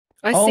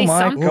I Oh see my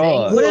something.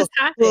 God. What has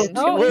happened?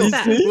 Whoa, What was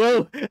that?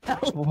 Whoa!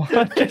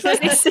 What is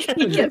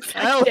Stacey, get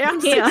back Help. down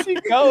here. Stacey,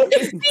 go.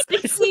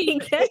 Stacey,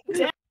 get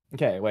down.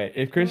 Okay, wait.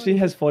 If Christy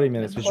has 40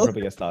 minutes, we should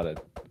probably get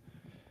started.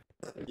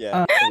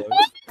 Yeah. Hello.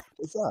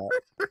 What's that?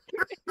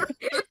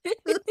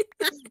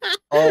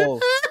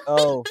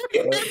 Oh.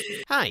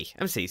 Hi,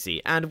 I'm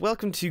Cece, and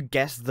welcome to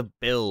Guess the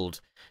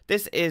Build.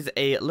 This is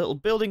a little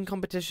building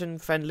competition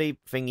friendly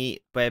thingy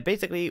where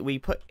basically we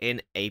put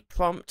in a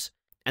prompt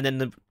and then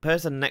the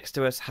person next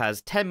to us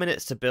has 10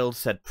 minutes to build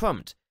said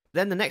prompt.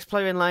 Then the next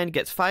player in line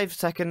gets 5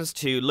 seconds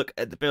to look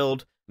at the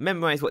build,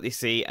 memorize what they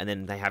see, and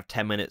then they have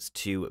 10 minutes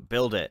to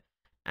build it.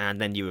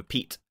 And then you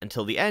repeat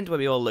until the end where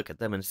we all look at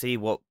them and see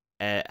what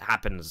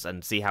happens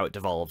and see how it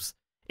devolves.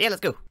 Yeah,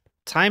 let's go.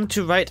 Time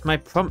to write my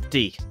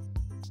prompty.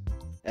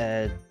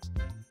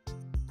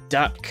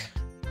 Duck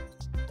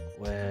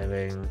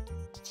wearing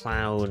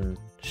clown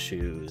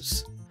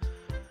shoes.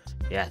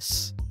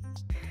 Yes.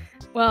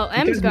 Well,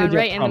 You M's guys gone made your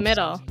right in the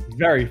prompts middle.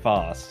 Very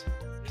fast.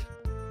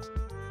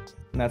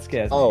 And that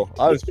scares me. Oh,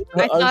 I was.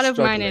 I thought of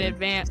mine struggling. in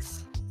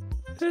advance.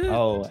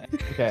 Oh,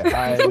 okay.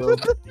 I will...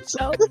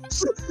 So,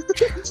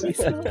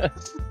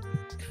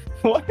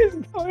 What is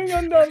going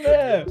on down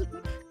there?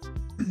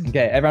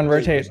 Okay, everyone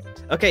rotate.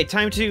 Okay,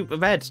 time to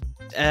red.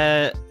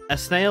 A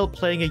snail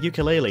playing a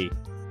ukulele.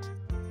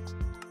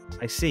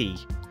 I see.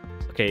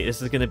 Okay,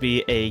 this is going to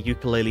be a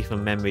ukulele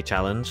from memory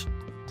challenge.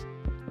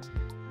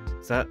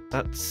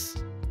 That's...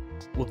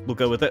 We'll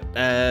go with it.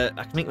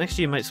 I think next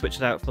year you might switch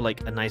it out for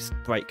like a nice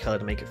bright color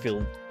to make it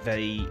feel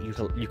very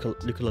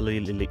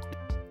ukulele.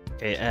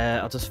 Okay,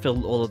 I'll just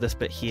fill all of this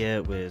bit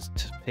here with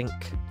pink,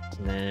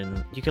 and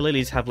then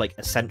ukuleles have like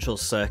a central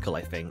circle,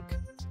 I think.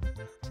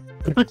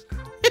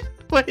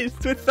 What is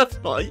this? That's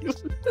not you.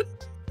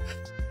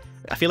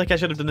 I feel like I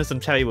should have done this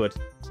on cherry wood.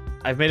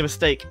 I've made a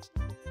mistake.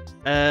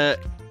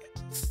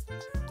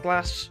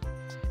 Slash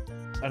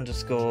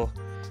underscore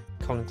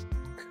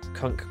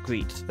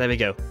concrete. There we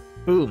go.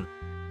 Boom.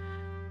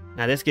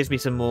 Now this gives me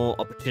some more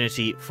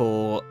opportunity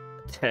for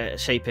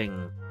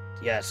shaping.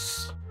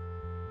 Yes.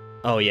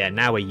 Oh yeah,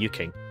 now we're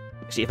uking.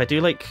 Actually, if I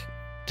do like...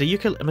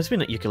 it must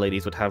mean that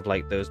ukuleles would have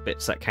like those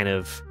bits that kind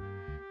of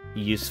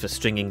you use for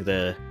stringing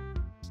the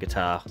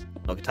guitar.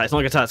 Oh, guitar. It's not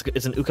a guitar,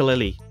 it's an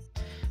ukulele.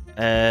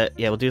 Yeah,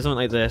 we'll do something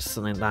like this,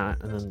 and then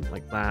that, and then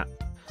like that.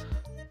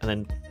 And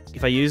then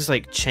if I use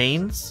like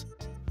chains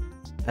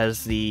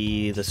as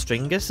the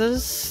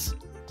stringuses,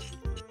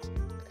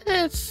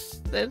 it's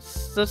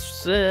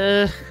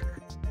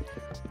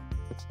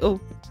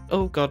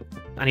oh god.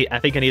 I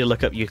think I need to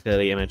look up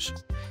ukulele image.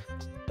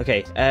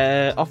 Okay,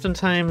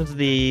 oftentimes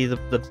the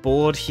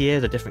board here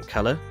is a different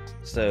color.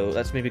 So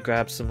let's maybe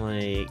grab some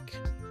like...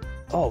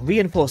 Oh,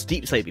 reinforced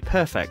deep slate would be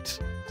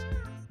perfect.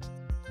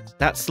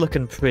 That's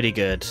looking pretty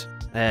good.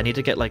 I need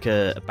to get like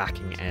a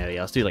backing area.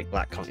 Let's do like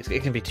black concrete.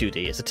 It can be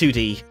 2D. It's a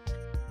 2D.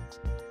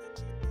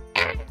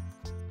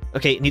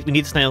 Okay, we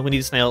need a snail. We need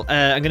a snail.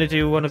 I'm gonna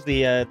do one of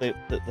the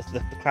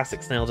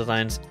classic snail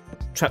designs.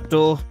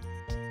 Trapdoor.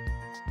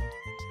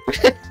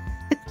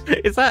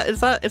 Is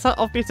that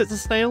obvious? It's a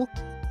snail.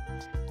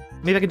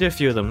 Maybe I can do a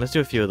few of them. Let's do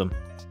a few of them.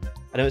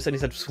 I know it's only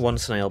said just one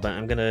snail, but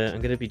I'm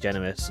gonna be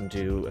generous and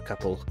do a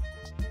couple.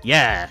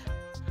 Yeah.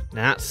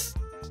 Now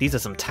these are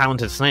some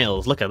talented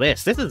snails. Look at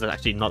this. This is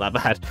actually not that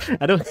bad.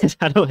 I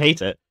don't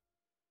hate it.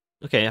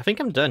 Okay, I think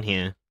I'm done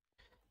here.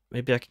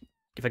 Maybe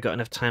if I got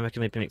enough time, I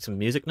can maybe make some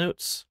music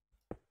notes.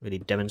 Really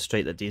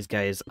demonstrate that these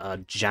guys are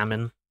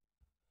jamming.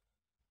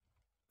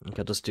 I think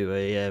I'll just do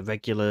a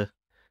regular,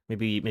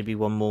 maybe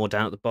one more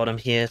down at the bottom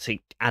here to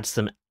add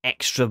some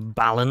extra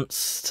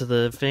balance to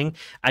the thing.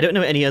 I don't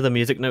know any other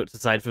music notes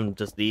aside from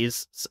just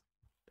these.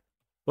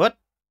 What?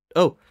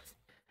 Oh,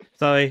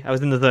 sorry, I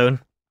was in the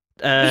zone.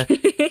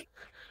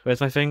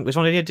 Where's my thing? Which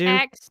one did you do?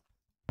 X.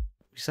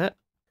 Reset?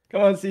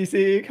 Come on,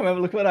 CC. Come have a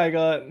look what I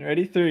got.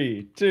 Ready?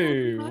 3,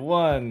 2,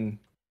 1.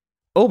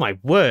 Oh my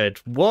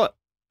word! What?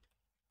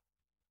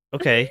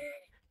 Okay.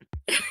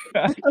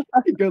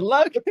 Good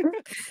luck.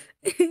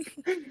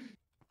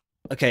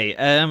 Okay.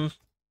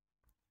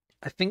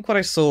 I think what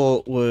I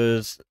saw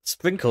was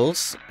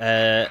Spprinkles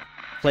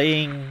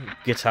playing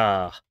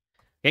guitar,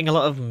 getting a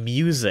lot of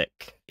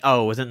music.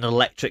 Oh, it was an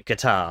electric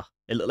guitar.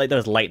 It looked like there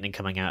was lightning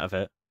coming out of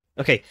it.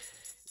 Okay.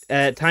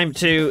 Time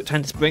to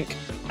sprink.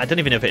 I don't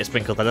even know if it is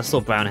Sprinkles. I just saw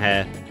brown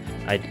hair.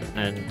 I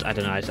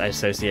don't know. I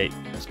associate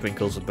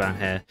Sprinkles with brown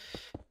hair,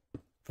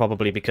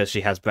 probably because she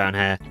has brown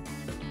hair.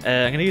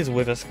 I'm gonna use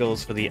Wither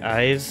Skulls for the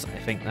eyes. I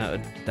think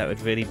that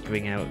would really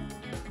bring out.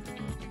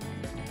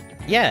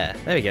 Yeah,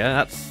 there we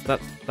go.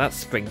 That's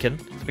Sprinkling.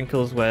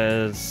 Sprinkles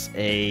wears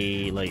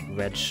a like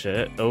red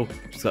shirt. Oh,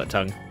 she's got a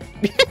tongue.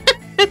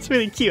 That's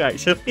really cute,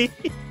 actually.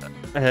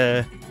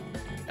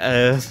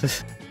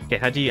 Okay,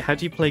 how do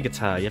you play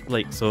guitar? You have to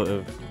like sort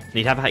of.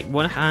 You'd have like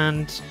one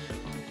hand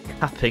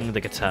tapping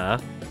the guitar.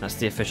 That's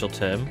the official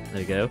term.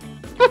 There you go.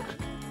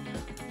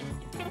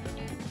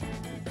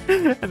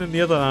 And then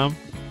the other arm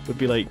would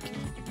be like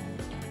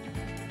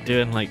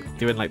doing like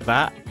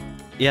that.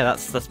 Yeah,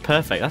 that's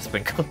perfect. That's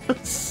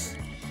Sprinkles.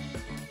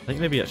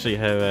 think maybe actually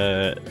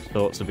her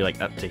thoughts would be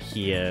like up to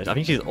here. I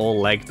think she's all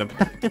legged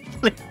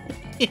apparently.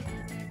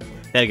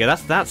 There you go.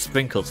 That's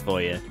Sprinkles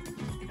for you.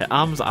 Her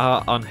arms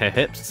are on her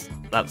hips.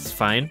 That's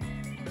fine.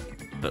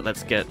 But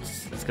let's get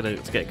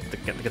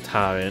the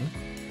guitar in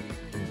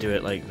and do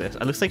it like this.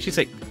 It looks like she's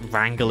like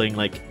wrangling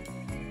like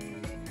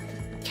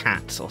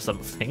cats or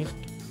something.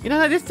 You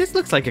know, this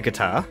looks like a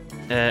guitar.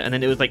 And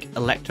then it was like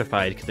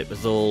electrified because it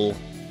was all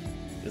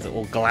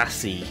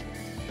glassy.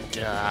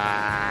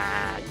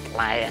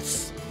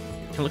 Glass.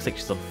 It looks like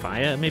she's on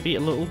fire, maybe a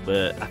little,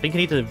 but I think I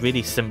need to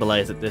really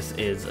symbolize that this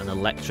is an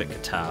electric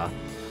guitar.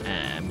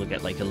 And we'll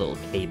get like a little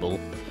cable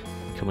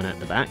coming out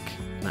the back,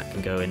 and that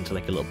can go into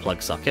like a little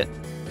plug socket.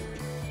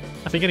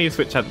 I think I need to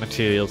switch out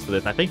materials for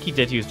this. I think he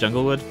did use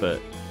jungle wood,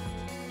 but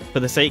for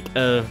the sake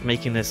of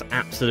making this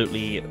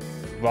absolutely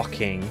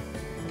rocking,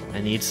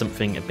 I need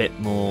something a bit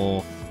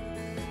more.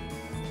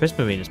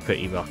 Prismarine is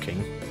pretty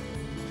rocking.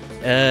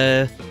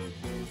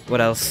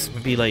 What else?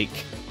 Maybe like,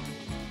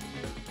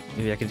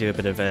 maybe I could do a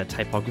bit of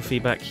typography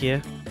back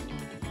here.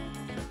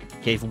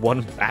 Gave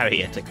one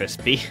barrier to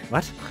Crispy.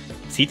 What?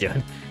 What's he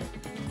doing?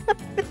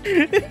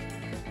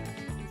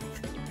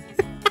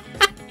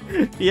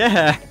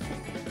 Yeah.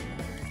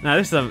 Now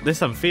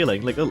this I'm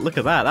feeling. Look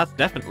at that. That's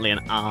definitely an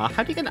R.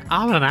 How do you get an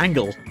R on an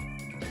angle?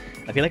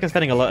 I feel like I'm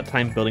spending a lot of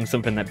time building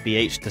something that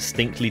BH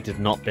distinctly did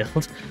not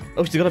build.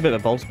 Oh, she's got a bit of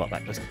a bald spot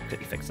back. Let's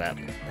quickly fix that.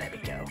 There we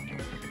go.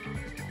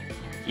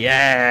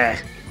 Yeah!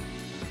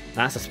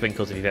 That's a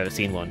Sprinkles if you've ever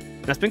seen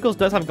one. Now, Sprinkles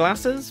does have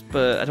glasses,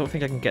 but I don't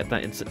think I can get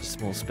that in such a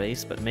small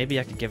space. But maybe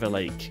I could give her,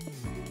 like,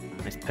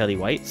 nice pearly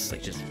whites.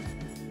 Like, just...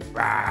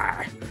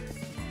 Rawr.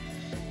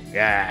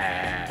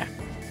 Yeah!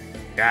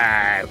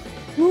 Yeah!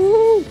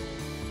 Woo!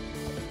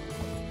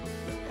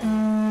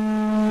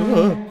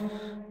 Ooh.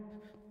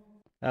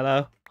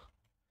 Hello.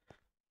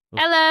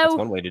 Hello. That's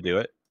one way to do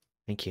it.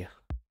 Thank you.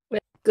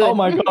 Good. Oh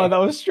my god, that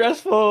was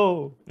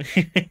stressful.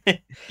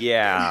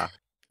 Yeah.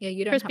 Yeah,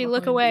 you don't. Crispy, have a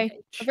look home away.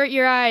 page. Avert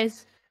your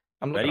eyes.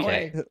 I'm Ready? looking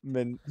away.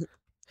 Min,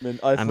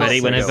 I I'm feel ready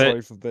so whenever-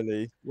 sorry for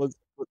Billy. Was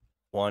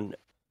 1,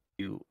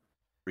 2,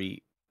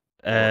 3,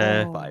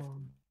 Uh, 5.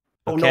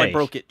 Oh no, I okay.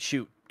 broke it.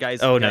 Shoot, guys.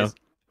 Oh, guys,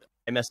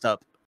 I messed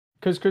up.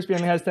 Because Crispy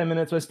only has 10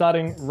 minutes, we're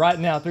starting right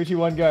now. 3, 2,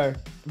 1, go.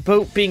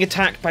 Boat being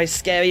attacked by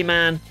scary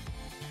man.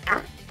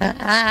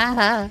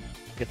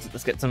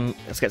 Let's get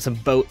some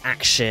boat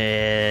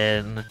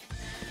action.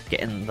 Get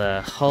in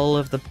the hull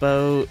of the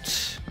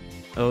boat.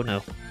 Oh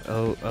no.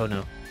 Oh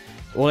no.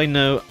 All I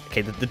know,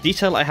 okay, the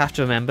detail I have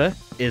to remember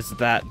is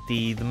that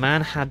the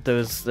man had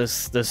those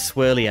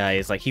swirly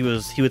eyes, like he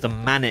was a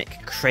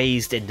manic,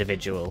 crazed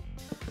individual.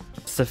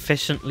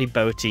 Sufficiently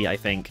boaty, I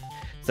think.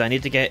 So I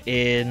need to get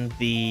in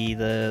the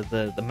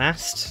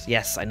mast.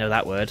 Yes, I know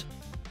that word.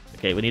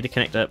 Okay, we need to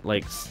connect up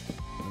like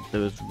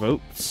those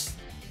ropes.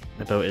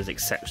 The boat is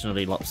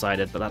exceptionally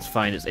lopsided, but that's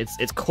fine.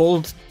 It's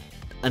called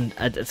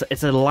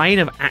it's a line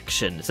of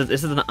action. This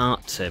is an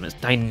art term. It's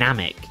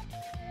dynamic.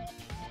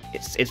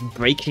 It's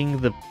breaking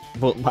the.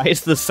 Well, why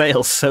is the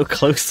sail so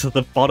close to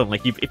the bottom?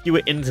 Like if you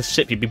were in the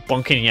ship, you'd be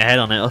bonking your head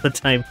on it all the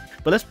time.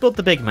 But let's build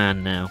the big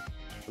man now.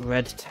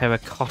 Red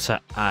terracotta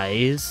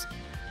eyes.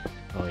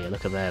 Oh yeah,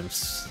 look at them.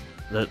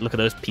 Look at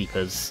those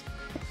peepers.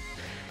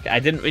 I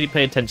didn't really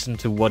pay attention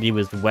to what he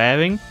was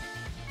wearing.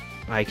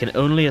 I can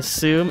only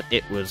assume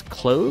it was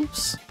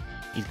clothes.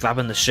 He's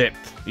grabbing the ship.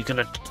 He's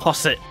gonna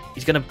toss it.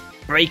 He's gonna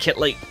break it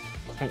like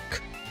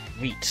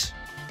concrete.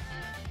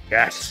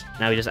 Yes.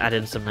 Now we just add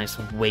in some nice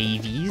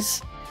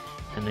wavies,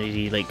 and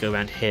maybe like go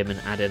around him and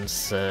add in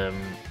some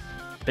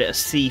bit of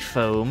sea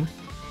foam.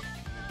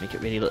 Make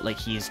it really look like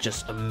he's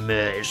just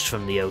emerged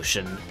from the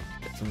ocean.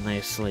 Get some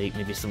nice like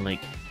maybe some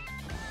like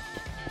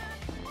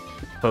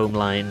foam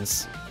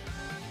lines.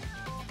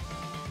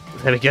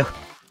 There we go.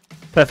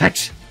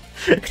 Perfect.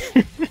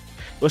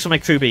 What should my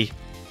crew be?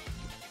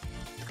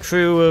 The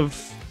crew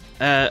of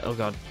oh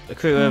god. The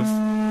crew of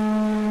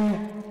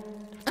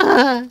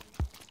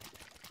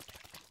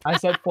I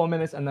said 4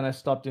 minutes and then I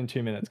stopped in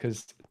 2 minutes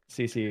because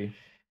CC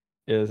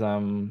is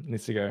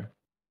needs to go.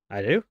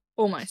 I do?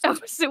 Oh my. Oh,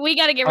 so we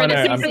gotta get Oh rid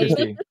no, of I'm CC.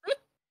 Crispy.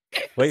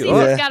 Wait, CC's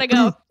what? Yeah. gotta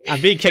go.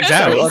 I'm being kicked So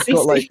out. I've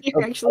got like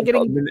You're actually I've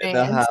got a getting minute and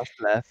a banned. half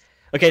left.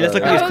 Okay, let's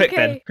look at Oh, these quick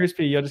then. okay.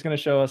 Crispy, you're just gonna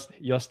show us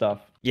your stuff.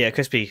 Yeah,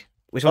 Crispy.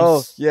 Which Oh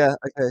one's yeah,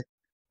 okay.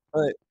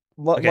 Right.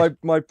 My Okay.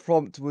 my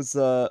prompt was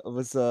a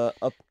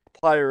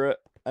pirate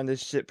and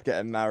his ship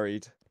getting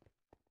married.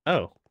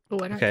 Oh, Oh,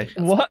 I don't Okay. think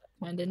that's What?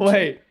 planned into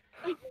Wait.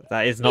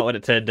 that is not what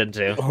it turned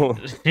into. Oh.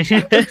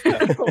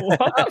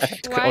 What?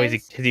 Oh,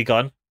 is he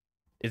gone?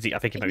 Is he? I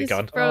think he might be He's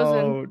gone.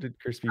 frozen. Oh, did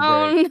Crispy break?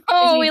 Oh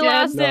no, he we dead?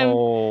 lost him.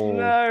 No.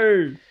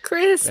 No!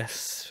 Chris.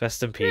 Yes,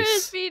 rest in peace.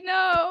 Crispy,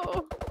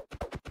 no.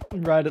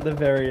 Right at the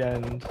very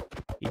end.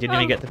 You didn't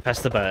even get to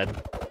press the button.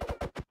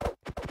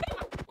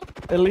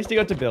 At least he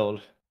got to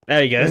build.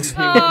 There you go.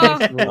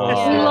 Oh, We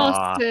Aw.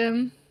 lost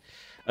him.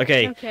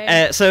 Okay.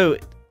 Okay. So,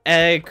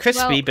 Crispy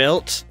Well-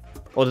 built,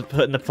 or to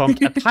put in the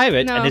prompt, a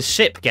pirate No. and his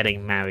ship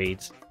getting married.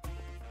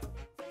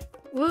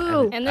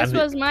 Woo. and this I'm-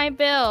 was my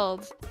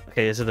build.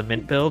 Okay, this is the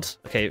mint build.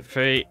 Okay,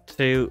 3,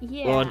 2,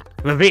 Yeah. 1,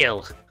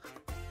 reveal.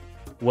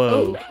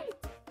 Whoa. Oh.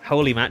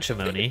 Holy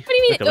matrimony. What do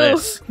you mean, Look at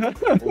this.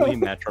 Holy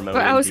matrimony.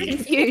 But I was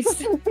indeed.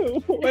 confused.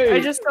 Wait. I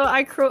just thought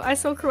I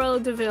saw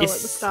Cruella de Vil at the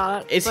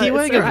start. Is but he it's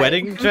wearing a alright.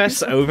 wedding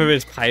dress over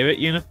his pirate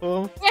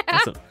uniform? Yeah.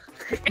 That's a-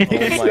 Oh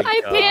my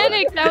I God.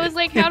 panicked. I was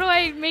like, how do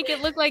I make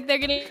it look like they're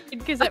gonna?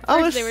 Because at Oh,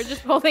 first they were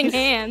just holding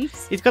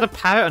hands. He's got a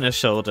parrot on his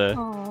shoulder.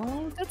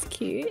 Oh, that's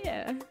cute.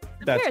 Yeah.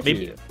 The That's parrot's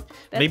maybe- cute.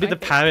 That's Maybe my the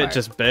favorite parrot part.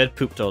 just bird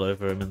pooped all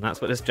over him, and that's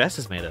what his dress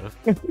is made of.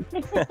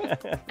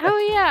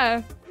 Oh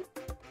yeah.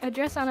 A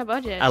dress on a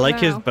budget. I like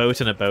his Wow.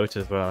 boat in a boat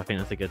as well. I think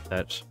that's a good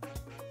touch.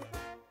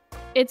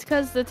 It's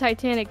because the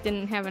Titanic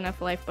didn't have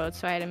enough lifeboats,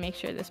 so I had to make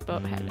sure this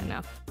boat had Mm.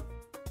 enough.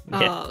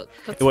 Yeah. Oh,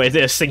 that's What is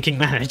it? A sinking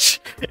marriage?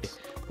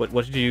 What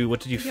did you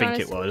think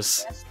it wanna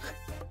was?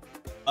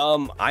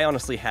 I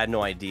honestly had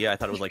no idea. I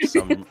thought it was like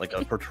some like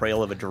a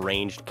portrayal of a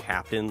deranged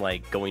captain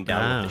like going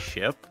down with the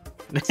ship.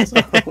 So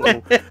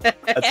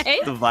that's Okay.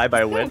 the vibe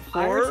I went for.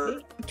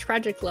 piracy.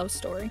 Tragic love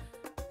story.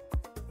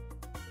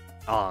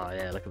 Oh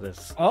yeah, look at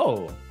this.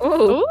 Oh.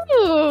 Oh,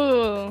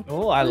 Ooh.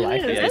 Oh, I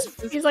like Yeah, it. This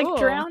is he's like cool.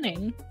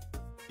 drowning.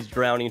 He's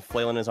drowning,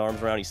 flailing his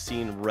arms around. He's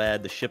seeing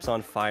red. The ship's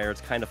on fire.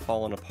 It's kind of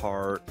falling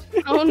apart.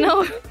 Oh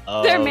no.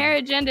 Their Um,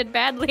 marriage ended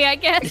badly, I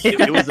guess.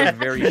 It was a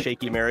very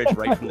shaky marriage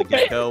right from the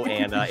get-go,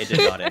 and it did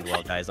not end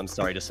well, guys. I'm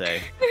sorry to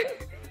say.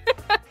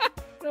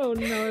 Oh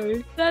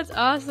no. That's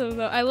awesome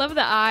though. I love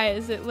the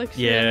eyes. It looks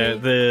Yeah,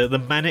 really... the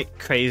manic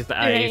crazed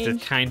eyes is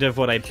Strange. kind of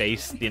what I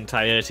based the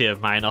entirety of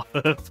mine off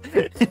of.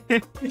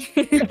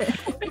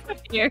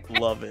 Here.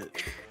 Love it.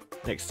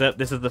 Next up,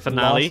 this is the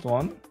finale. Last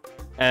one.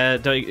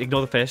 Don't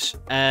ignore the fish.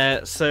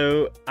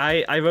 So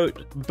I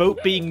wrote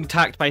boat being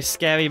attacked by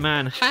scary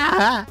man.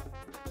 Ha!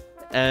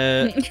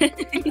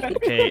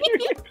 Okay.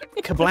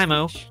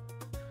 Kablamo.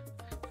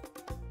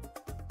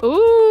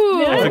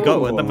 Ooh. I Yeah.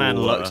 forgot what the man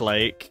Ooh. looked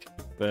like,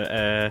 but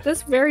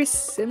That's very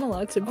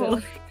similar to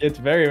Bill. It's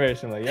very, very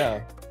similar,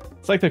 yeah.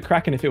 It's like the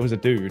Kraken if it was a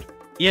dude.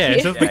 yeah,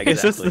 it's just, Yeah,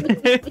 it's just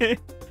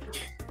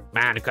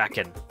man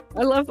kraken.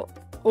 I love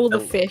all the Oh,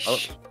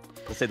 fish.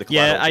 Let's say the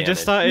Yeah, collateral I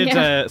just damage. started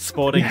Yeah.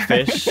 spawning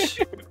fish.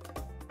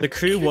 The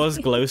crew was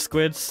glow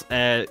squids.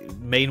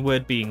 Main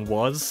word being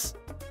was.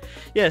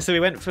 Yeah, so we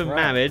went from Right.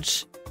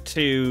 marriage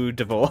to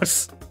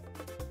divorce.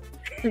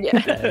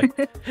 Yeah.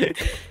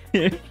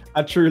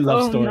 A true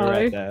love Oh, story no.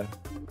 right there.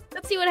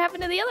 Let's see what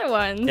happened to the other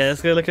ones. Yeah,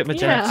 let's go look at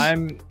Majestic. Yeah.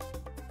 I'm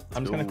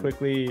just gonna Ooh.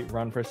 quickly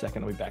run for a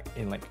second. I'll be back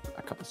in like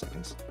a couple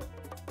seconds.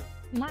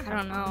 I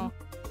don't know.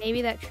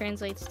 Maybe that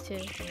translates to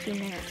 2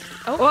 minutes.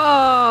 Oh,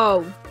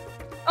 Whoa!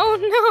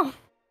 oh no!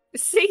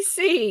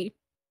 CC!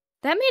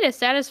 That made a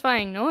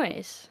satisfying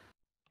noise.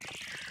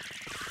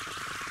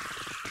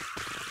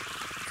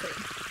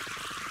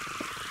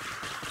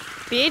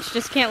 BH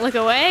just can't look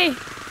away.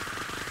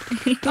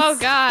 Oh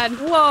god.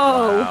 Whoa!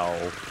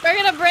 Wow. We're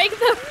gonna break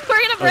the.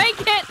 We're gonna break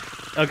it.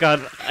 Oh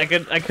god, I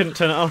couldn't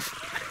turn it off.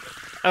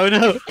 Oh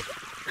no!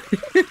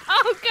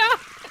 Oh god.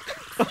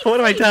 What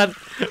have I done?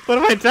 What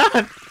have I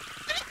done?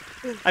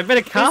 I've made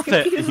a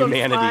carpet. He's on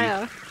Humanity.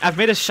 fire. I've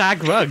made a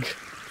shag rug.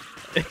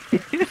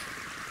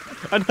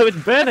 Oh no, it's I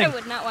burning.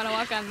 would not want to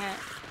walk on that.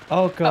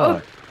 Oh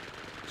god.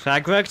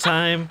 Shag rug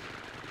time.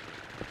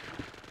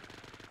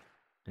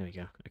 There we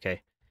go.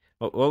 Okay.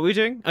 What were we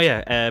doing? Oh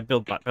yeah,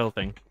 build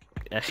thing.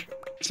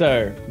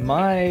 So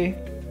my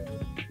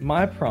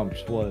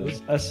prompt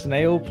was a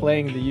snail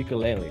playing the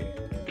ukulele.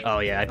 Oh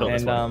yeah, I built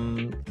this And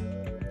one.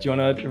 do you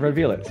want to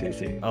reveal it,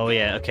 Cece? Oh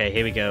yeah, okay,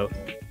 here we go.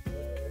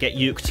 Get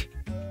uked.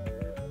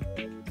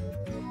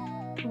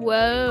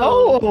 Whoa.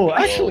 Oh,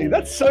 actually,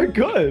 that's so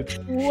good.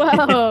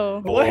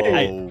 Whoa.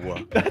 Wait,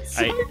 Whoa. that's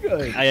so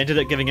good. I ended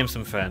up giving him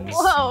some friends.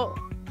 Whoa.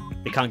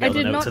 They can't I get all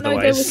the did notes not know there were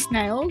otherwise.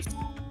 snails.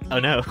 Oh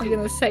no. I'm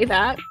gonna say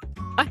that.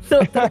 I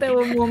thought that there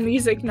were more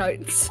music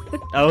notes.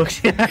 Oh 5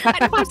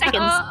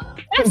 seconds.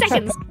 5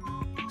 seconds.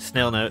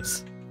 snail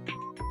notes.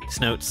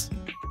 Snotes.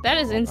 That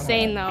is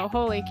insane though.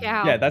 Holy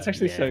cow. Yeah, that's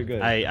actually Yeah, so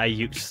good. I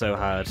uked so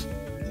hard.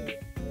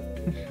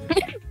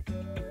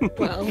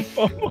 Well.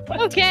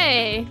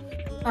 Okay.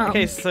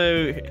 Okay,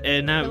 so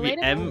now we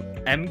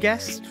Relatable? M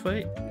guessed,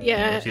 right?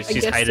 Yeah, She's I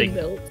guess hiding.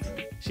 built.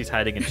 She's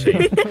hiding in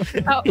shame.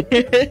 Oh,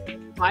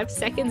 5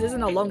 seconds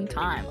isn't a long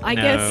time. I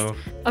No. guess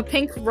a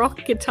pink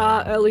rock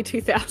guitar early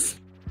 2000s.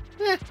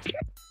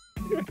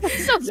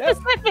 So Yeah.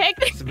 specific.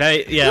 It's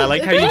very I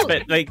like how you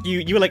spent like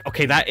you were like,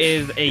 okay, that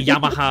is a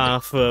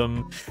Yamaha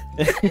from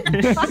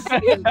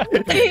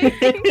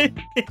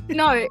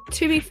No,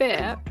 to be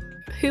fair,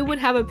 who would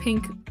have a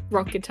pink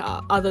rock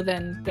guitar other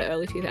than the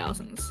early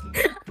 2000s?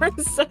 I'm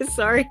so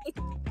sorry.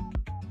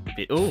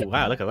 Oh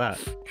wow, look at that.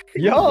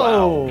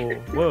 Yo!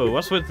 Whoa,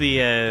 what's with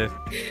the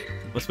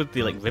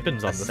like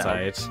ribbons on the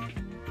sound. side?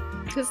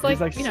 Because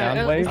These, like, you know,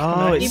 sound waves?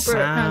 Oh, it's Ibra,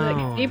 no, like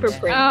sound. Ibra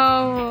print.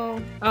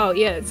 Oh. Oh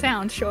yeah, it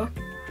sounds sure.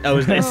 Oh,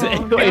 is this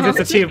Oh, wait, is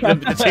this the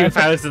God. the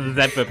 2000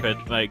 zebra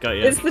print? Right, got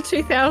you. It's the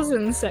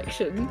 2000s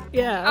section.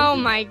 Yeah. Oh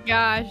my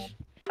gosh.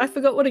 I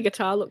forgot what a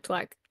guitar looked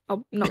like.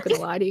 I'm not gonna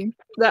lie to you.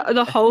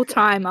 The whole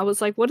time I was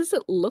like, what does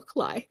it look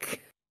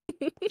like?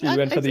 You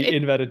went for the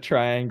inverted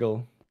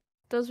triangle.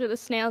 Those were the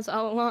snails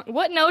all along.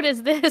 What note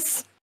is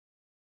this?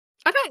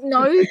 I don't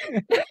know.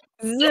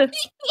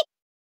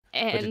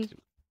 And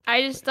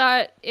I just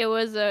thought it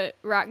was a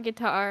rock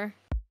guitar.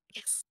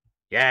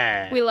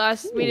 Yeah. We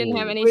didn't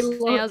have any We lo-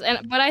 snails,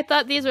 but I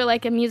thought these were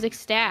like a music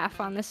staff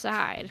on the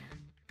side.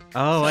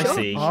 Oh, I Sure.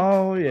 see.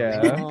 Oh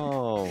yeah,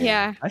 Oh.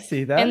 Yeah. I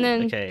see that. And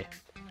then Okay.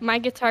 my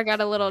guitar got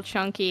a little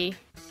chunky.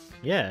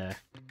 Yeah.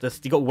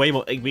 You got way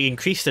more. We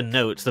increased the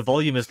notes. The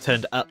volume has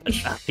turned up and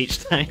up each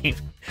time.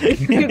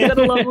 You've got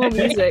a lot more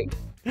music.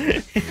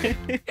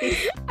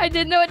 I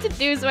didn't know what to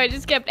do, so I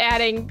just kept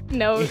adding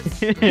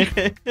notes.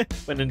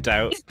 When in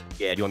doubt.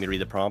 Yeah, do you want me to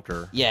read the prompt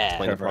or Yeah.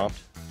 explain the Go for it. prompt?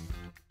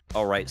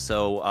 All right,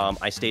 so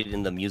I stayed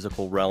in the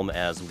musical realm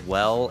as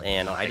well,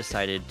 and I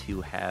decided to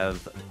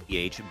have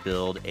PH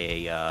build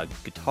a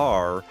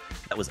guitar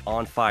that was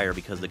on fire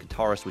because the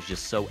guitarist was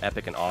just so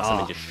epic and awesome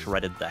and just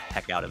shredded the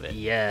heck out of it.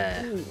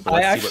 Yeah. So I let's see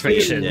what actually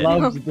Rachel did.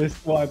 loved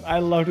this one. I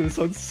loved this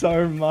one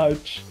so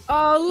much.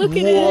 Oh, look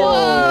at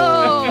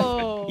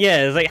Whoa!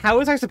 Yeah, it's like, how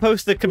was I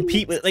supposed to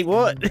compete with, like,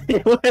 what?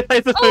 What am I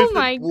supposed Oh to...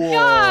 my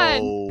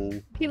god! Whoa.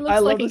 it. He I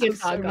looks like love a this one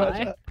guitar so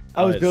guy. much.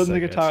 I was it's building so the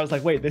good. guitar. I was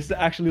like, wait, this is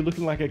actually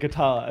looking like a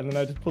guitar, and then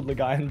I just put the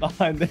guy in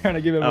behind there, and I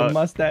give him Oh, a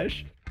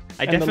mustache.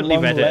 I and the definitely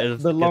long read it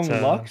as the long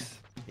guitar. locks.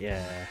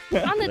 Yeah.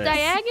 On the This.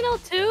 diagonal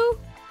too?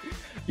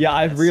 Yeah,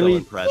 I That's really, so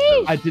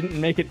impressive. I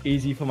didn't make it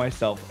easy for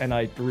myself, and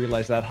I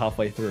realized that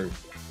halfway through.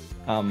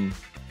 You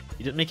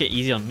didn't make it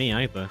easy on me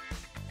either.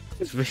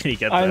 It's really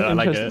good though. I'm I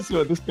like interested it. to see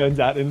what this turns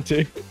out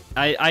into.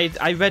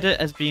 I read it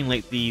as being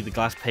like the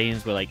glass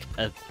panes were like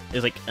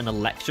is like an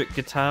electric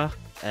guitar,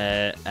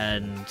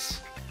 and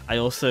I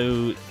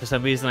also for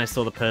some reason I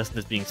saw the person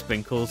as being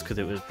Sprinkles because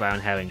it was brown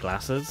hair and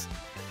glasses.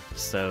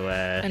 So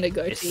And a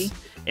goatee.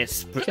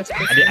 it's Just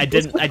I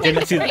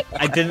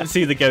didn't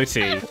see the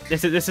goatee.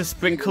 This is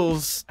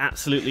Sprinkles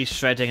absolutely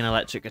shredding an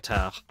electric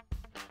guitar.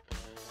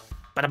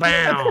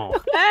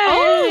 Ba-da-bow!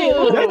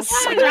 Oh,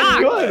 That's so rock.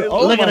 good.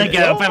 Oh Look at my it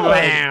go! God.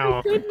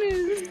 Ba-da-bow!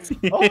 Goodness.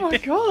 Oh my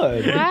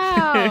god.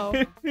 Wow.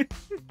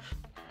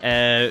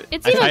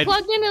 It's I even tried-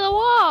 plugged into the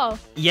wall.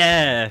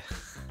 Yeah.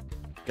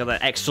 Got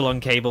that extra long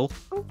cable.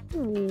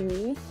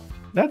 Ooh.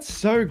 That's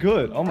so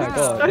good. Oh my Wow.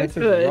 god. So That's a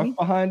good. rock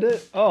behind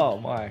it. Oh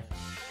my.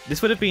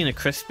 This would have been a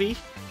crispy,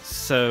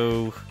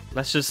 so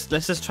let's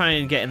just try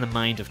and get in the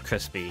mind of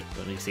crispy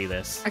when we see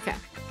this. Okay.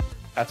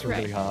 That's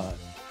really Right. hard.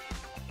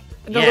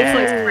 That looks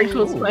like Yeah.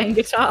 Sprinkles playing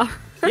guitar.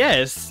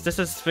 Yes, this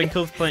is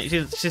Sprinkles playing.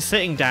 She's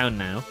sitting down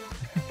now.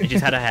 And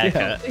she's had a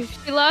haircut.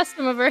 She lost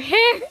some of her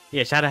hair.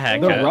 Yeah, she had a The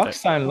haircut. rock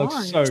sign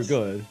looks so Nice.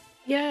 good.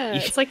 Yeah,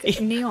 it's like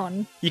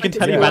neon. You can Like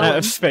tell it's you ran out neon.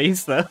 of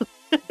space though.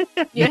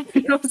 Yeah,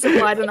 it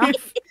wasn't wide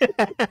enough.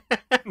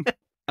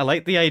 I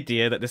like the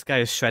idea that this guy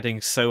is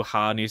shredding so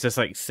hard and he's just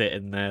like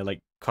sitting there like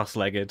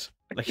cross-legged.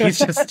 Like he's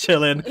just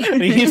chilling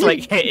and he's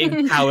like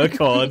hitting power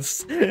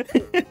chords.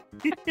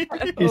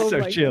 He's Oh so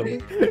my chill.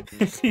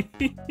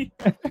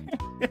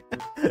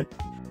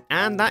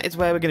 And that is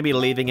where we're going to be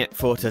leaving it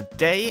for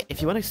today. If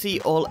you want to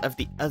see all of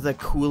the other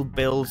cool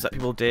builds that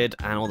people did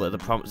and all the other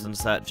prompts and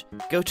such,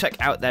 go check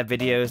out their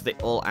videos. They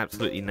all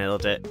absolutely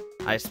nailed it.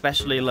 I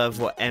especially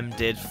love what Em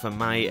did for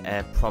my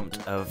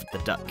prompt of the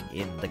duck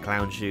in the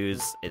clown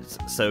shoes. It's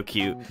so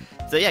cute.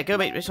 So yeah,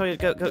 make sure you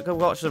go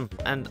watch them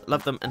and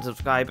love them and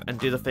subscribe and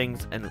do the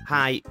things and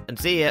hi and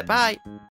see ya. Bye.